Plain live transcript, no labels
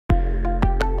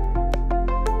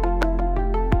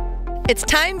It's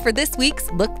time for this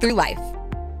week's Look Through Life.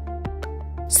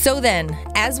 So then,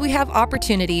 as we have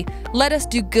opportunity, let us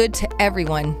do good to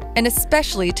everyone, and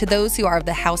especially to those who are of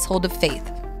the household of faith.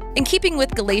 In keeping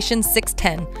with Galatians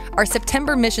 6:10, our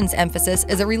September missions emphasis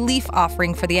is a relief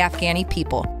offering for the Afghani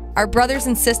people. Our brothers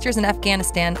and sisters in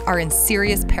Afghanistan are in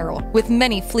serious peril, with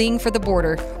many fleeing for the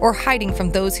border or hiding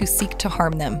from those who seek to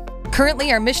harm them.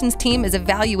 Currently, our missions team is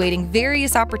evaluating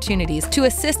various opportunities to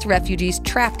assist refugees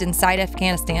trapped inside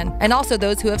Afghanistan, and also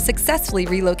those who have successfully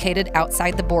relocated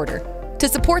outside the border. To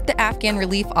support the Afghan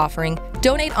Relief Offering,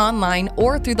 donate online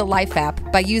or through the Life app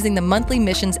by using the monthly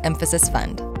Missions Emphasis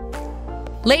Fund.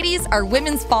 Ladies, our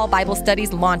Women's Fall Bible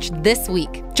Studies launch this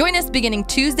week. Join us beginning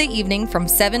Tuesday evening from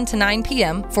 7 to 9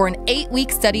 p.m. for an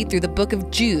 8-week study through the book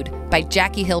of Jude by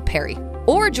Jackie Hill Perry.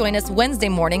 Or join us Wednesday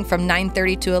morning from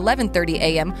 9:30 to 11:30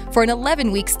 a.m. for an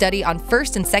 11-week study on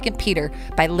 1st and 2nd Peter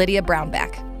by Lydia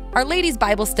Brownback. Our ladies'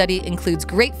 Bible study includes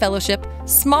great fellowship,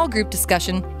 small group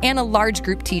discussion, and a large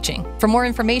group teaching. For more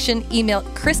information, email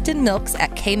Kristen Milks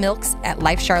at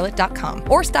kmilks@lifecharlotte.com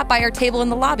or stop by our table in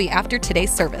the lobby after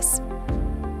today's service.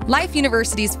 Life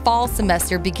University's fall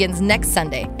semester begins next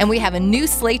Sunday, and we have a new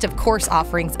slate of course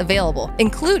offerings available,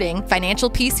 including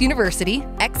Financial Peace University,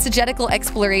 Exegetical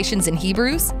Explorations in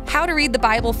Hebrews, How to Read the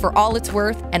Bible for All It's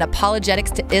Worth, and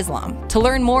Apologetics to Islam. To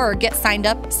learn more or get signed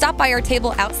up, stop by our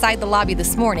table outside the lobby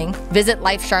this morning, visit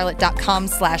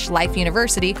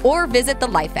lifecharlotte.com/lifeuniversity, or visit the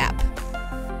Life app.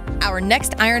 Our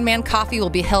next Ironman Coffee will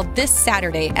be held this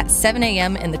Saturday at 7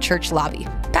 a.m. in the church lobby.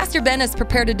 Pastor Ben has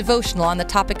prepared a devotional on the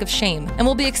topic of shame, and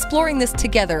we'll be exploring this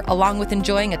together along with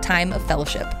enjoying a time of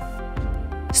fellowship.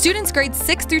 Students grades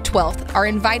 6th through 12th are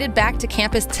invited back to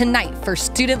campus tonight for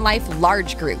Student Life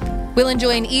Large Group. We'll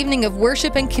enjoy an evening of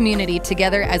worship and community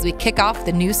together as we kick off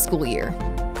the new school year.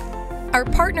 Our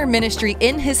partner ministry,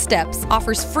 In His Steps,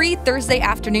 offers free Thursday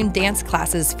afternoon dance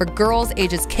classes for girls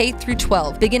ages K through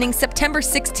 12 beginning September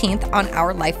 16th on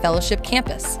our Life Fellowship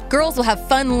campus. Girls will have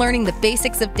fun learning the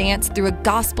basics of dance through a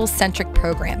gospel-centric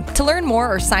program. To learn more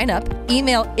or sign up,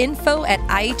 email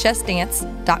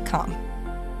info@ihsdance.com.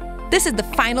 This is the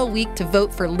final week to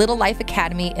vote for Little Life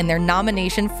Academy in their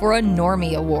nomination for a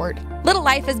Normie Award. Little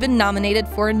Life has been nominated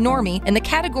for a Normie in the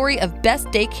category of Best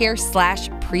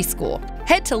Daycare/Preschool.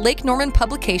 Head to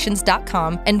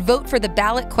LakeNormanPublications.com and vote for the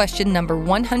ballot question number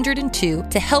 102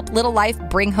 to help Little Life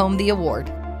bring home the award.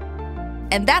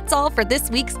 And that's all for this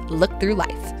week's Look Through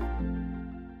Life.